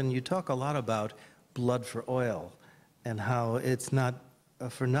 9/11, you talk a lot about blood for oil and how it's not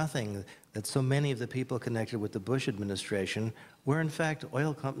for nothing that so many of the people connected with the Bush administration were, in fact,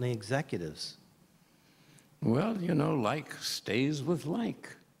 oil company executives. Well, you know, like stays with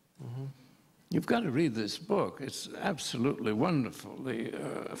like. Mm-hmm. You've got to read this book. It's absolutely wonderful. The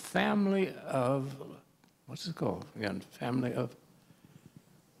family of, what's it called again? Family of,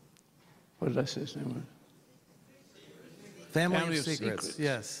 what did I say his name was? Family of Secrets,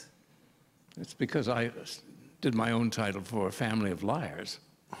 yes. It's because I did my own title for Family of Liars.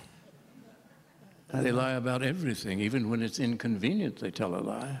 They lie about everything, even when it's inconvenient, they tell a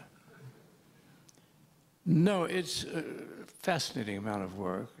lie. No, it's a fascinating amount of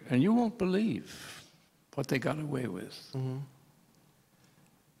work, and you won't believe what they got away with. Mm-hmm.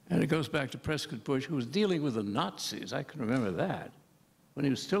 And it goes back to Prescott Bush, who was dealing with the Nazis. I can remember that, when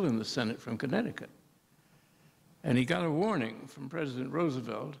he was still in the Senate from Connecticut. And he got a warning from President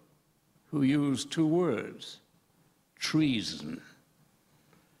Roosevelt, who used two words, treason.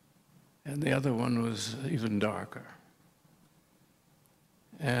 And the other one was even darker.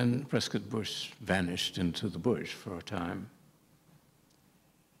 And Prescott Bush vanished into the bush for a time.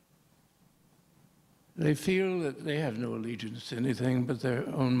 They feel that they have no allegiance to anything but their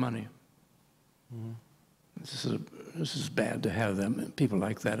own money. Mm-hmm. This is bad to have them, people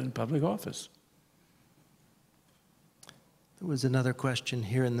like that in public office. There was another question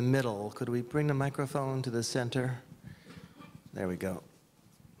here in the middle. Could we bring the microphone to the center? There we go.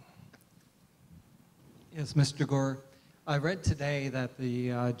 Yes, Mr. Gore. I read today that the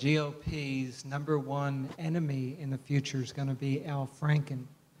GOP's #1 enemy in the future is going to be Al Franken,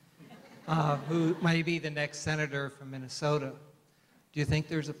 who may be the next senator from Minnesota. Do you think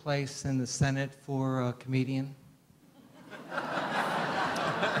there's a place in the Senate for a comedian?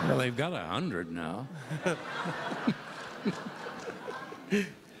 Well, they've got 100 now.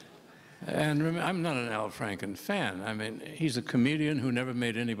 And remember, I'm not an Al Franken fan. I mean, he's a comedian who never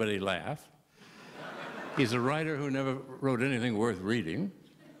made anybody laugh. He's a writer who never wrote anything worth reading,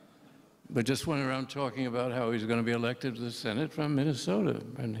 but just went around talking about how he's going to be elected to the Senate from Minnesota.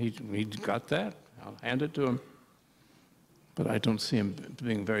 And he got that. I'll hand it to him. But I don't see him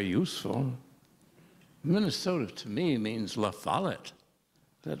being very useful. Minnesota, to me, means La Follette.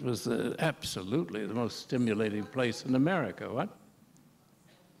 That was absolutely the most stimulating place in America, what?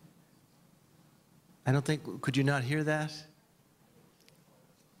 I don't think, could you not hear that?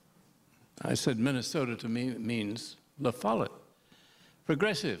 I said Minnesota to me means La Follette.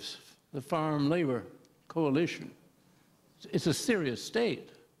 Progressives, the Farm Labor Coalition. It's a serious state.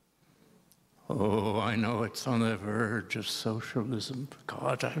 Oh, I know it's on the verge of socialism.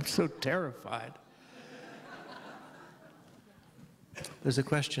 God, I'm so terrified. There's a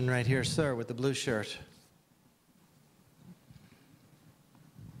question right here, sir, with the blue shirt.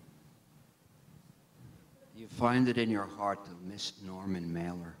 You find it in your heart to miss Norman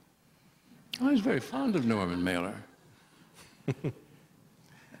Mailer? I was very fond of Norman Mailer.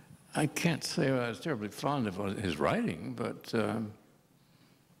 I can't say I was terribly fond of his writing, but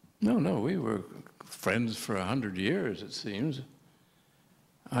no, we were friends for 100 years, it seems.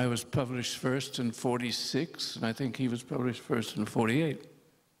 I was published first in '46, and I think he was published first in '48.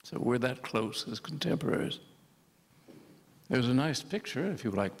 So we're that close as contemporaries. There's a nice picture, if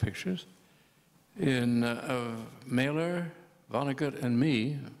you like pictures, of Mailer, Vonnegut, and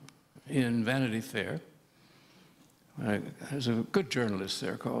me in Vanity Fair. There's a good journalist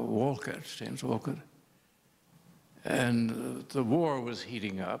there called Walcott, James Walcott. And the war was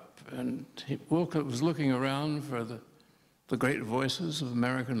heating up, and Walcott was looking around for the great voices of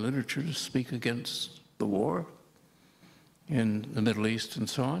American literature to speak against the war in the Middle East and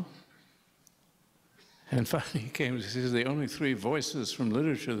so on. And finally he came and says, the only three voices from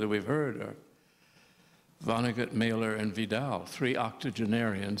literature that we've heard are Vonnegut, Mailer, and Vidal, three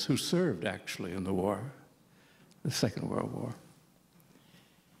octogenarians who served actually in the war. the Second World War.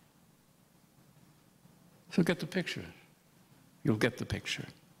 So get the picture. You'll get the picture.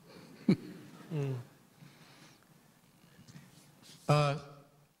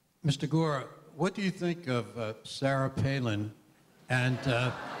 Mr. Gore, what do you think of Sarah Palin and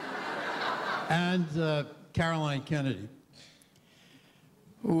Caroline Kennedy?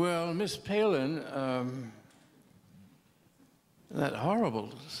 Well, Miss Palin, that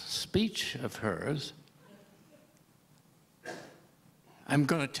horrible speech of hers, I'm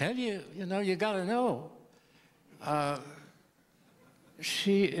going to tell you, you know, you got to know.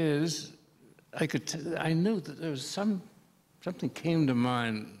 She is, I knew that there was something came to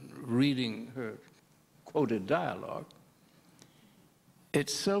mind reading her quoted dialogue.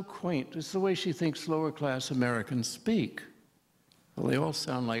 It's so quaint. It's the way she thinks lower class Americans speak. Well, they all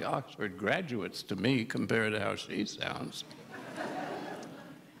sound like Oxford graduates to me compared to how she sounds.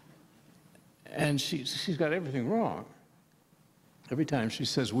 And she's got everything wrong. Every time she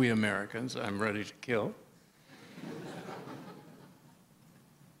says, "we Americans," I'm ready to kill.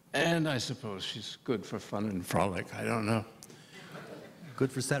 And I suppose she's good for fun and frolic. I don't know.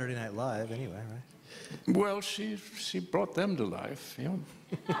 Good for Saturday Night Live, anyway, right? Well, she brought them to life, you know.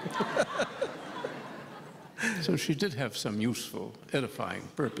 So she did have some useful, edifying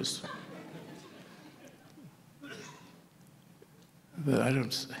purpose. But I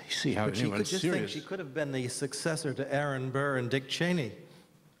don't see how anyone's serious. She could have been the successor to Aaron Burr and Dick Cheney.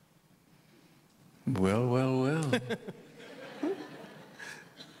 Well, well, well.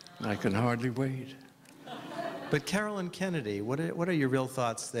 I can hardly wait. But Caroline Kennedy, what are your real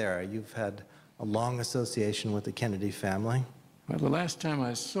thoughts there? You've had a long association with the Kennedy family. Well, the last time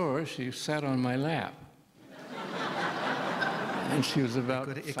I saw her, she sat on my lap. And she was about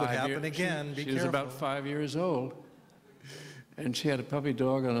It could happen again. She was about 5 years old. And she had a puppy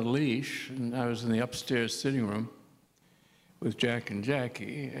dog on a leash, and I was in the upstairs sitting room with Jack and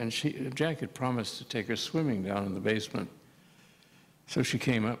Jackie, and Jack had promised to take her swimming down in the basement. So she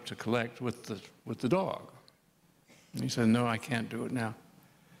came up to collect with the dog. And he said, "No, I can't do it now."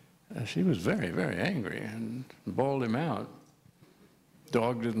 She was very, very angry and bawled him out.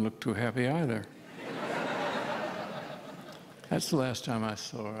 Dog didn't look too happy either. That's the last time I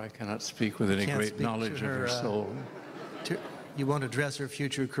saw her. I cannot speak with any great knowledge of her soul. You won't address her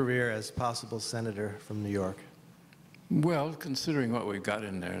future career as possible senator from New York? Well, considering what we've got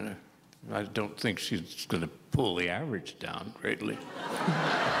in there, I don't think she's going to pull the average down greatly.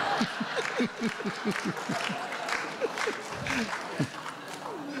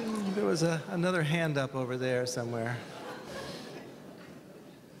 There was another hand up over there somewhere.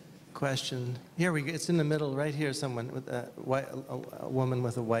 Question. Here we go. It's in the middle, right here. Someone with a woman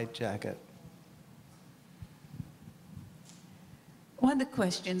with a white jacket. One of the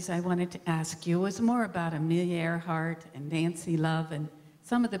questions I wanted to ask you was more about Amelia Earhart and Nancy Love and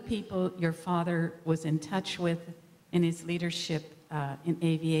some of the people your father was in touch with in his leadership in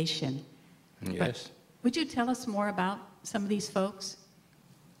aviation. Yes. But would you tell us more about some of these folks?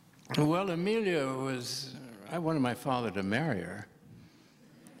 Well, Amelia I wanted my father to marry her,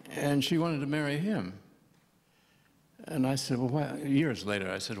 and she wanted to marry him. And I said, well, years later,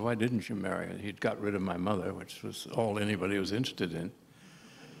 I said, "Why didn't you marry her?" He'd got rid of my mother, which was all anybody was interested in.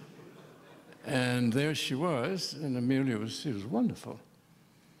 And there she was, and Amelia she was wonderful.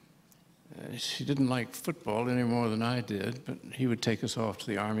 She didn't like football any more than I did, but he would take us off to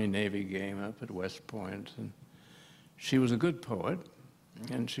the Army-Navy game up at West Point. And she was a good poet,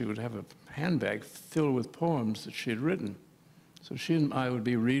 and she would have a handbag filled with poems that she had written. So she and I would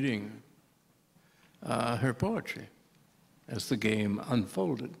be reading her poetry as the game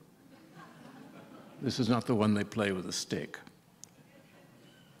unfolded. This is not the one they play with a stick.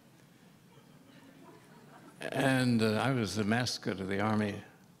 And I was the mascot of the Army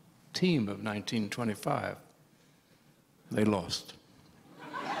team of 1925. They lost.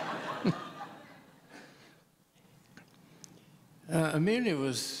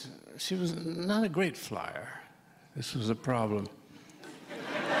 Amelia she was not a great flyer. This was a problem.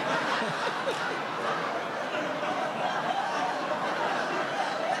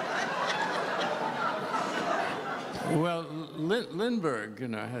 Well, Lindbergh,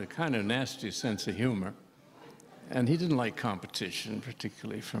 had a kind of nasty sense of humor, and he didn't like competition,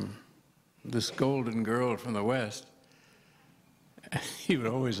 particularly from this golden girl from the West. He would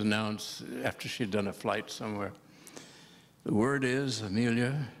always announce, after she'd done a flight somewhere, "The word is,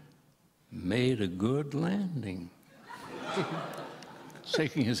 Amelia made a good landing."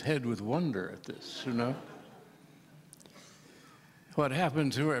 Shaking his head with wonder at this, What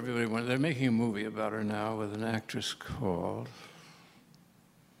happened to her, everybody went, they're making a movie about her now with an actress called,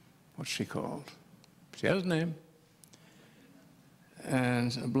 what's she called? She has a name.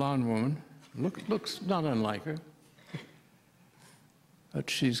 and a blonde woman, looks not unlike her, but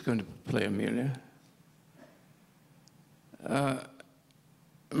she's going to play Amelia.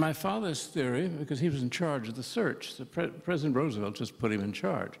 My father's theory, because he was in charge of the search, President Roosevelt just put him in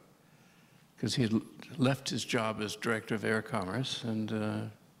charge, because he had left his job as Director of Air Commerce, and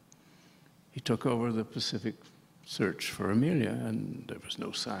he took over the Pacific search for Amelia, and there was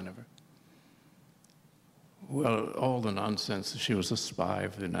no sign of her. Well, all the nonsense that she was a spy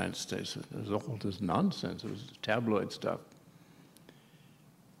for the United States, it was all this nonsense. It was tabloid stuff.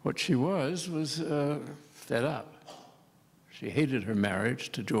 What she was fed up. She hated her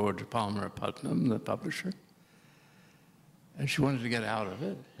marriage to George Palmer Putnam, the publisher, and she wanted to get out of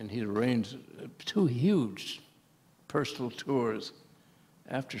it, and he'd arranged 2 huge personal tours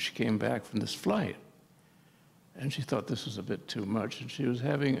after she came back from this flight. And she thought this was a bit too much, and she was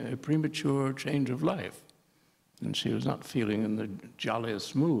having a premature change of life. And she was not feeling in the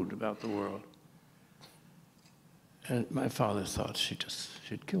jolliest mood about the world. And my father thought she'd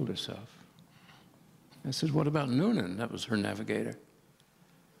killed herself. I said, what about Noonan? That was her navigator.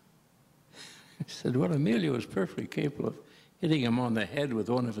 He said, well, Amelia was perfectly capable of hitting him on the head with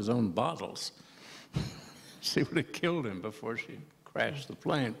one of his own bottles. She would have killed him before she crashed the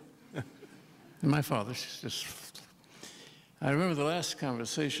plane. And my father just... I remember the last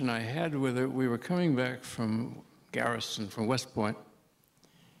conversation I had with her, we were coming back from Garrison, from West Point,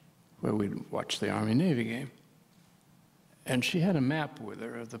 where we'd watched the Army-Navy game. And she had a map with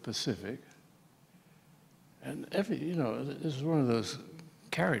her of the Pacific. And this is one of those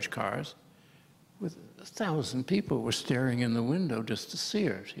carriage cars with 1,000 people were staring in the window just to see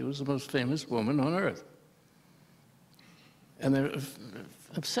her. She was the most famous woman on earth. And they're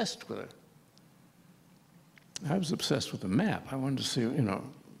obsessed with her. I was obsessed with the map. I wanted to see,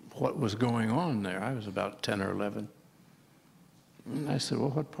 what was going on there. I was about 10 or 11. And I said, well,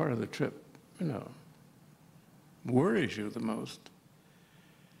 what part of the trip, worries you the most?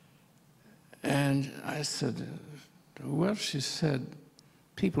 And I said, well, she said,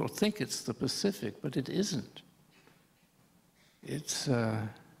 people think it's the Pacific, but it isn't. It's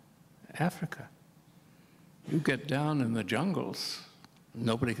Africa. You get down in the jungles,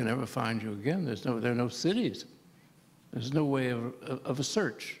 nobody can ever find you again. There are no cities. There's no way of a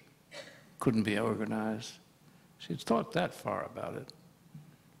search. Couldn't be organized. She'd thought that far about it.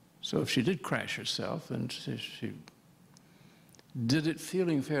 So if she did crash herself, and she did it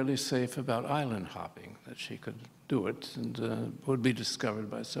feeling fairly safe about island hopping, that she could do it and would be discovered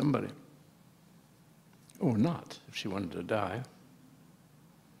by somebody. Or not, if she wanted to die.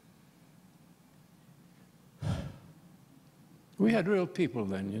 We had real people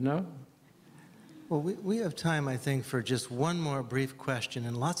then, Well, we have time, I think, for just one more brief question,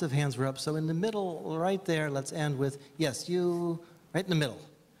 and lots of hands were up. So in the middle, right there, let's end with, yes, you, right in the middle.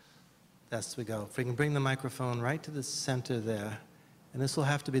 Thus we go. If we can bring the microphone right to the center there. And this will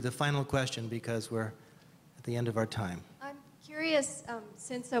have to be the final question because we're at the end of our time. I'm curious,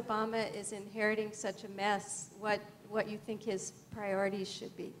 since Obama is inheriting such a mess, what you think his priorities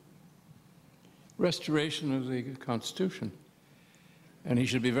should be? Restoration of the Constitution. And he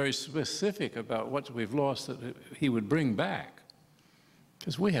should be very specific about what we've lost that he would bring back.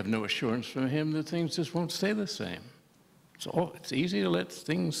 Because we have no assurance from him that things just won't stay the same. It's easy to let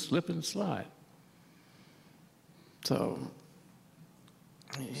things slip and slide. So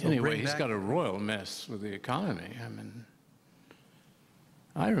anyway, he's got a royal mess with the economy. I mean,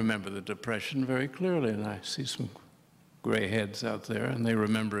 I remember the Depression very clearly, and I see some gray heads out there, and they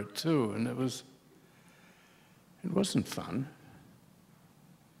remember it too, and it wasn't fun.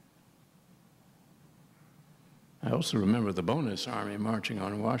 I also remember the Bonus Army marching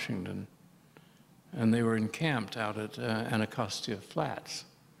on Washington, and they were encamped out at Anacostia Flats.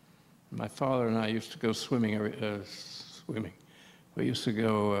 My father and I used to go swimming. We used to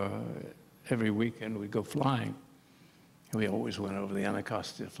go every weekend. We'd go flying. And we always went over the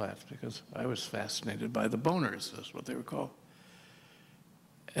Anacostia Flats because I was fascinated by the boners, that's what they were called.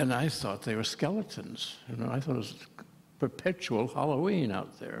 And I thought they were skeletons. I thought it was perpetual Halloween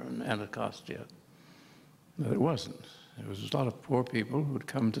out there in Anacostia. But it wasn't. There was a lot of poor people who would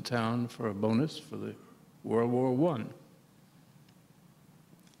come to town for a bonus for the World War I.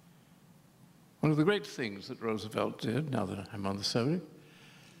 One of the great things that Roosevelt did, now that I'm on the subject,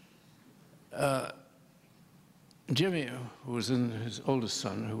 Jimmy, who was his oldest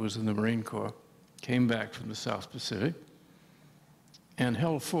son, who was in the Marine Corps, came back from the South Pacific and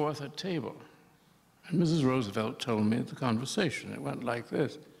held forth at table. And Mrs. Roosevelt told me the conversation. It went like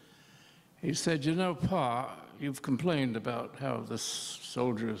this. He said, Pa, you've complained about how the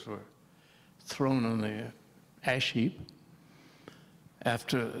soldiers were thrown on the ash heap.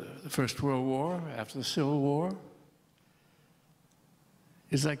 after the First World War, after the Civil War?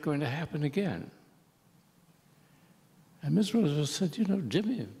 Is that going to happen again? And Ms. Roosevelt said, you know,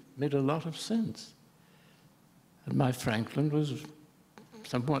 Jimmy made a lot of sense. And my Franklin was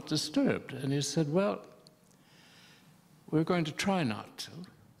somewhat disturbed. And he said, well, we're going to try not to.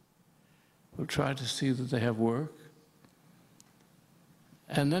 We'll try to see that they have work.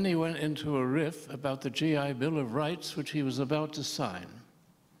 And then he went into a riff about the GI Bill of Rights, which he was about to sign.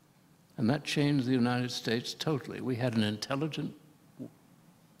 And that changed the United States totally. We had an intelligent,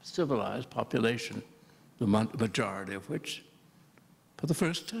 civilized population, the majority of which, for the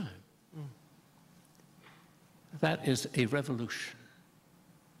first time. That is a revolution,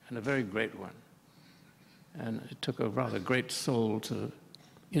 and a very great one. And it took a rather great soul to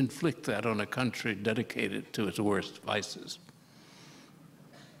inflict that on a country dedicated to its worst vices.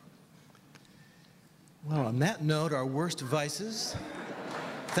 Well, on that note, our worst vices,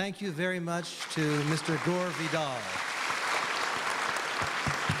 thank you very much to Mr. Gore Vidal.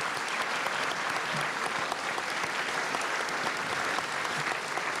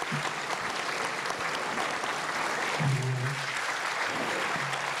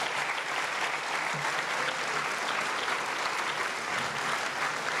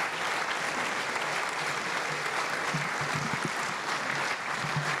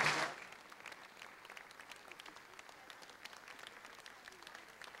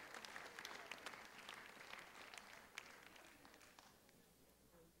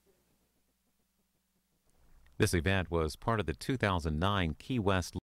 This event was part of the 2009 Key West